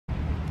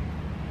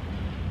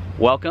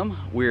Welcome.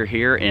 We're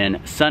here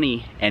in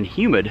sunny and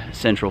humid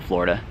Central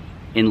Florida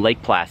in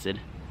Lake Placid,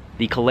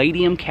 the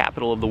Caladium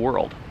capital of the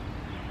world.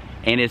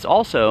 And it's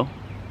also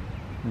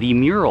the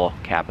mural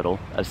capital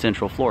of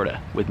Central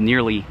Florida with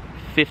nearly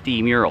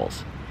 50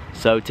 murals.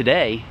 So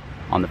today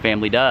on The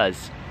Family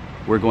Does,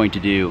 we're going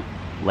to do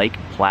Lake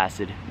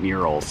Placid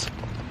murals.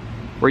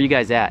 Where are you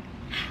guys at?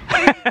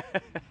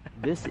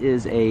 This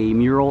is a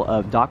mural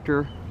of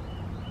Dr.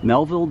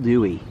 Melville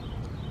Dewey.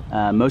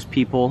 Most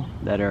people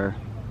that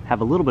have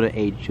a little bit of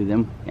age to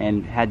them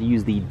and had to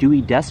use the Dewey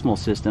Decimal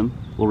System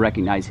will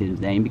recognize his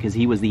name because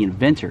he was the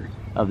inventor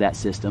of that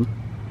system.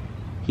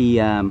 He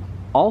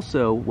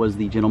also was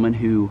the gentleman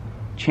who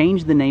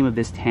changed the name of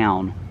this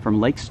town from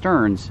Lake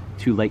Stearns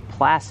to Lake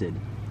Placid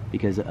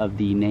because of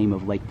the name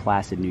of Lake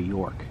Placid, New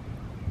York.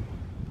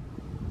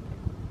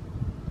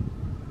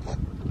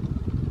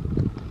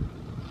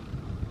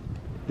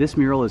 This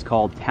mural is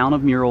called Town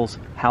of Murals,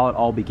 How It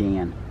All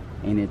Began,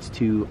 and it's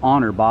to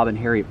honor Bob and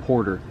Harriet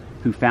Porter,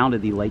 who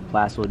founded the Lake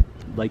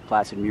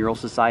Placid Mural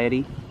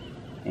Society.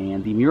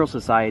 And the Mural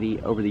Society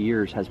over the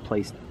years has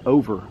placed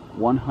over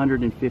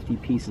 150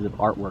 pieces of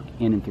artwork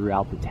in and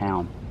throughout the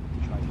town.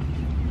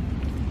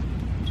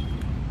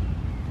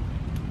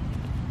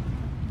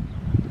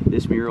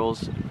 This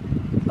mural's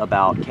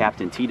about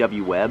Captain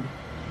T.W. Webb.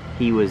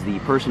 He was the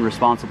person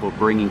responsible for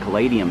bringing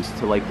caladiums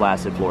to Lake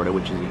Placid, Florida,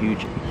 which is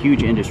a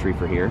huge industry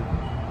for here.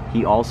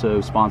 He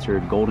also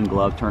sponsored Golden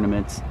Glove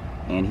tournaments,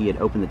 and he had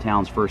opened the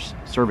town's first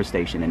service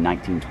station in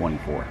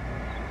 1924.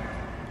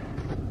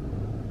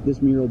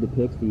 This mural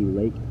depicts the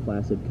Lake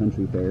Placid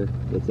Country Fair.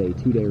 It's a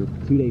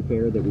two-day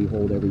fair that we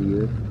hold every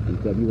year in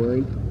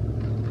February.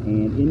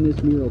 And in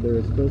this mural, there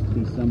is supposed to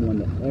be someone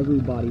that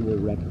everybody will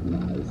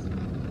recognize.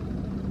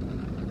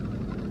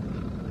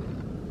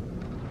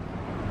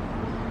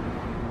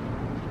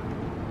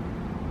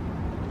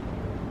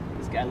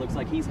 This guy looks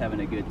like he's having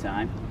a good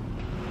time.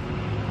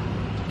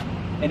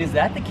 And is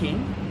that the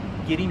king?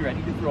 Getting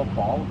ready to throw a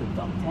ball with a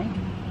dunk tank?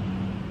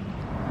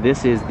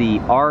 This is the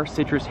Our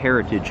Citrus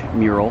Heritage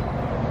mural,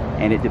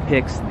 and it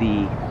depicts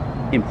the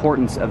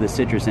importance of the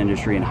citrus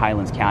industry in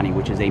Highlands County,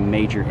 which is a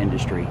major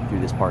industry through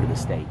this part of the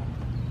state.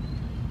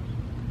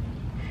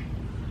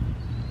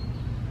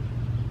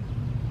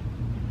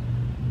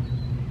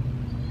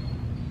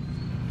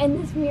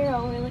 In this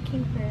mural, we're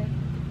looking for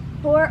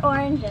 4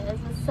 oranges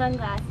with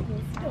sunglasses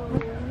and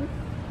stones.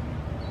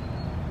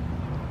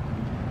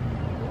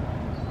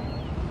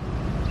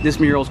 This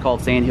mural is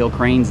called Sandhill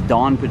Crane's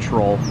Dawn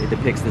Patrol. It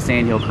depicts the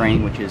Sandhill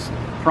Crane, which is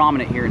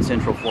prominent here in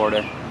Central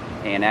Florida,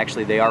 and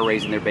actually they are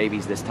raising their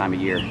babies this time of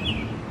year.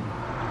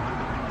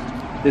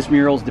 This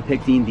mural is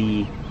depicting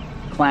the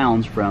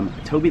clowns from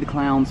Toby the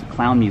Clown's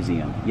Clown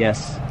Museum.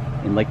 Yes,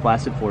 in Lake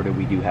Placid, Florida,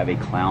 we do have a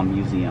clown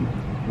museum.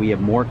 We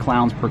have more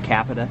clowns per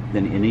capita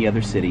than any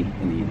other city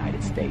in the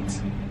United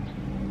States.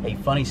 A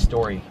funny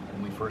story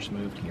when we first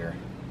moved here,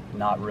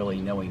 not really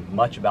knowing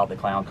much about the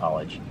clown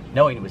college,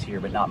 knowing it was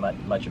here but not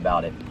much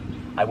about it.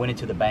 I went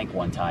into the bank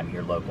one time here,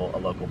 a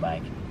local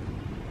bank,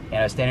 and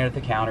I was standing at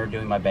the counter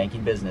doing my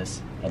banking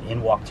business, and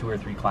in walked 2 or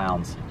 3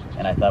 clowns,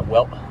 and I thought,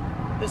 well,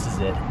 this is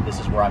it, this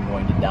is where I'm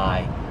going to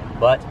die.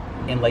 But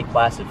in Lake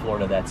Placid,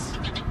 Florida, that's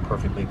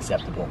perfectly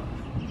acceptable.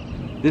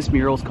 This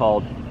mural is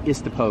called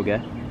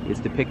Istapoga. It's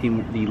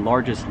depicting the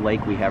largest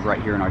lake we have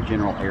right here in our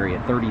general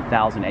area,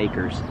 30,000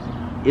 acres.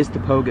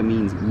 Istapoga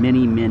means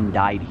many men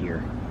died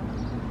here.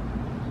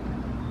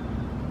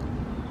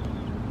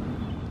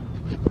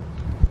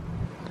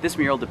 This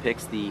mural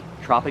depicts the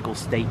Tropical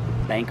State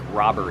Bank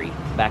robbery.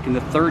 Back in the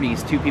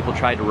 30s, 2 people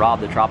tried to rob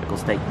the Tropical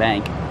State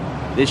Bank.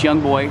 This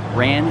young boy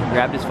ran,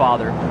 grabbed his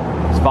father.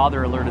 His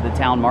father alerted the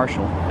town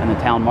marshal, and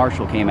the town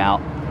marshal came out.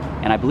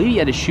 And I believe he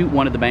had to shoot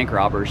one of the bank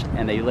robbers,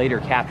 and they later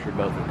captured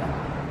both of them.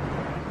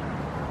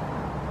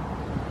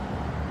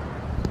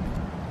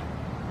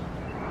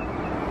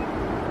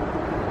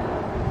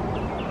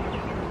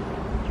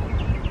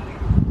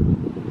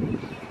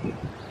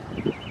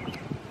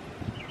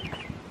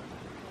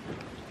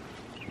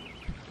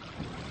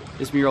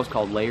 This mural is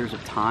called Layers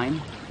of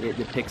Time. It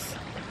depicts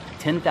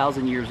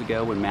 10,000 years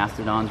ago when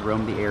mastodons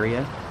roamed the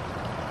area.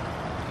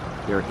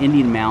 There are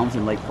Indian mounds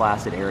in Lake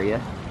Placid area.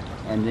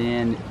 And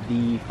then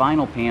the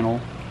final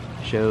panel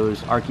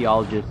shows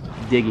archaeologists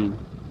digging.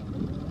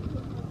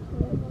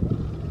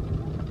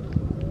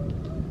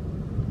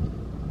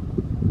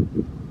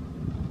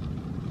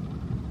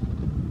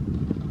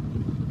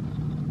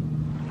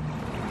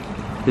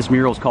 This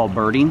mural is called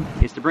Birding.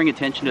 It's to bring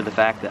attention to the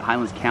fact that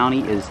Highlands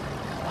County is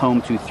home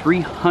to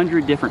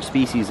 300 different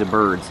species of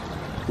birds,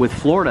 with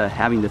Florida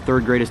having the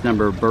 3rd greatest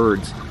number of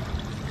birds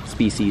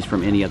species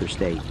from any other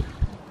state.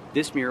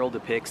 This mural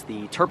depicts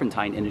the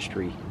turpentine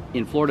industry.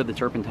 In Florida, the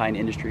turpentine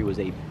industry was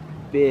a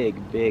big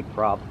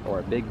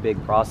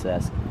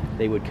process.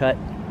 They would cut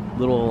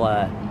little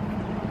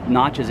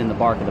notches in the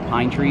bark of the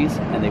pine trees,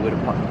 and they would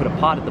put a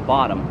pot at the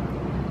bottom,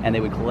 and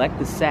they would collect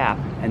the sap,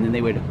 and then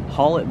they would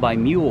haul it by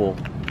mule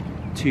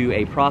to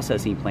a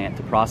processing plant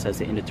to process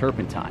it into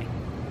turpentine.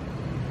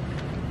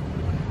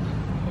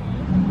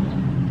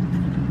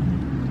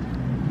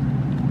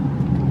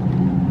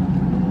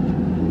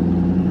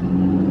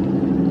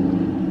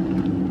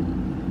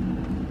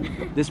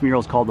 This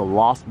mural is called the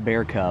Lost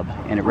Bear Cub,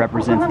 and it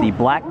represents the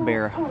black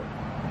bear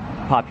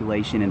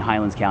population in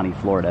Highlands County,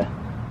 Florida.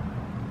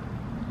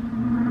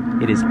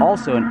 It is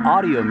also an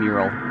audio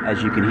mural,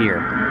 as you can hear.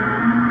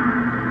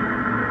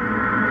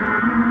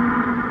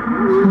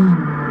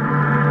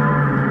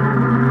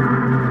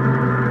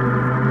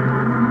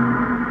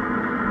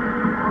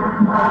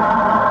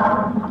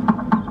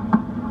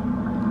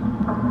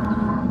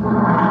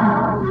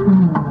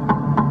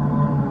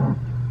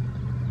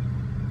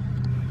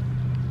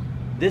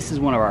 This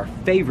is one of our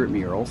favorite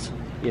murals.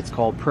 It's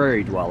called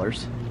Prairie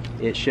Dwellers.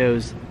 It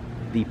shows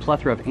the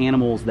plethora of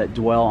animals that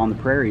dwell on the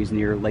prairies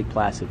near Lake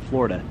Placid,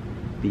 Florida.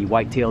 The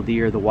white-tailed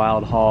deer, the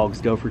wild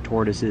hogs, gopher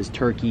tortoises,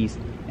 turkeys,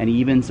 and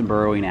even some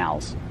burrowing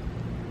owls.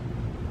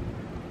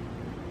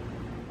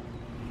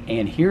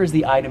 And here's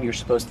the item you're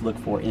supposed to look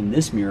for in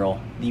this mural,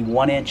 the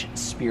 1-inch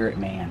spirit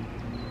man.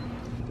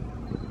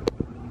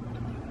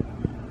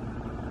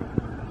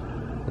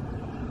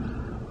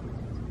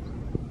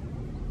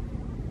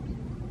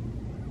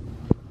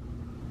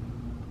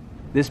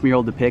 This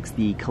mural depicts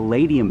the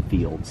caladium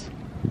fields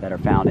that are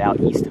found out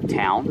east of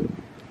town.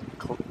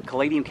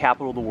 Caladium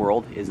capital of the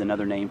world is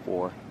another name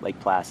for Lake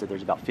Placid.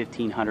 There's about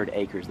 1,500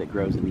 acres that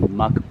grows in the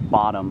muck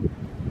bottom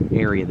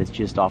area that's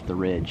just off the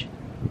ridge.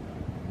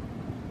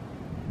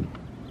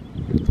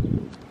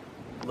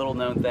 Little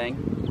known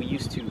thing, we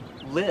used to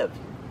live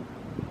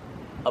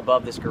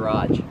above this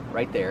garage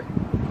right there,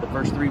 the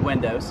first 3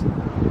 windows.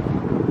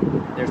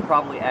 There's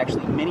probably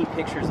actually many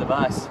pictures of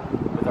us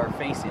with our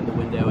face in the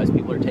window as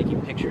people are taking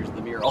pictures of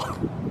the mural.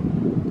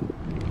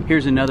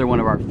 Here's another one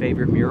of our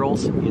favorite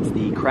murals. It's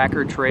the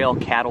Cracker Trail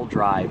Cattle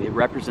Drive. It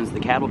represents the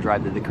cattle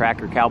drive that the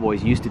Cracker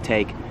Cowboys used to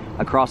take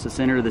across the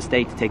center of the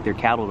state to take their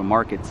cattle to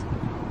markets.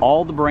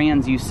 All the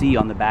brands you see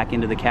on the back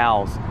end of the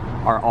cows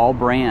are all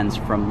brands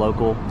from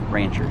local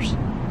ranchers.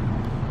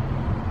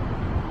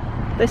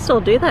 They still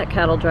do that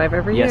cattle drive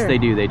every year. Yes, they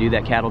do. They do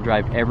that cattle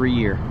drive every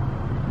year.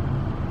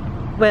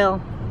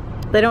 Well,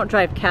 they don't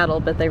drive cattle,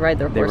 but they ride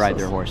their horses. They ride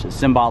their horses,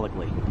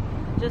 symbolically.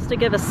 Just to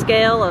give a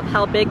scale of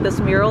how big this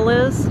mural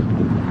is,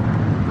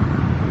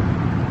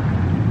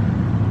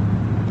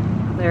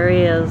 there he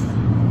is.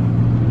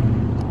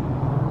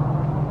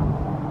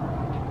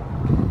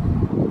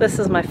 This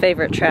is my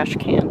favorite trash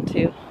can,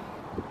 too.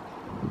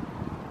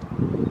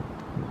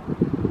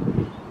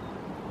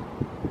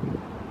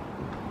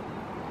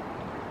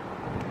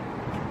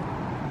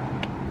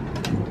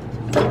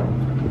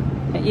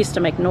 It used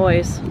to make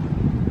noise.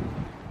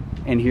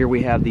 And here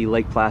we have the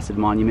Lake Placid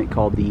monument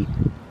called the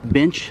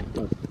Bench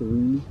of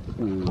 3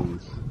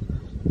 Clowns.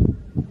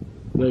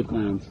 Go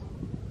clowns.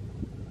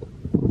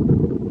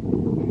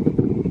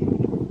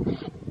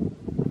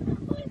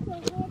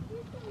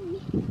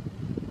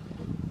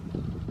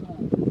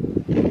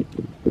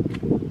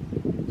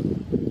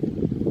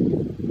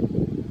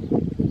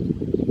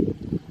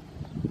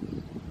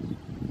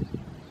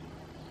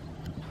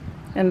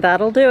 And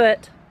that'll do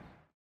it.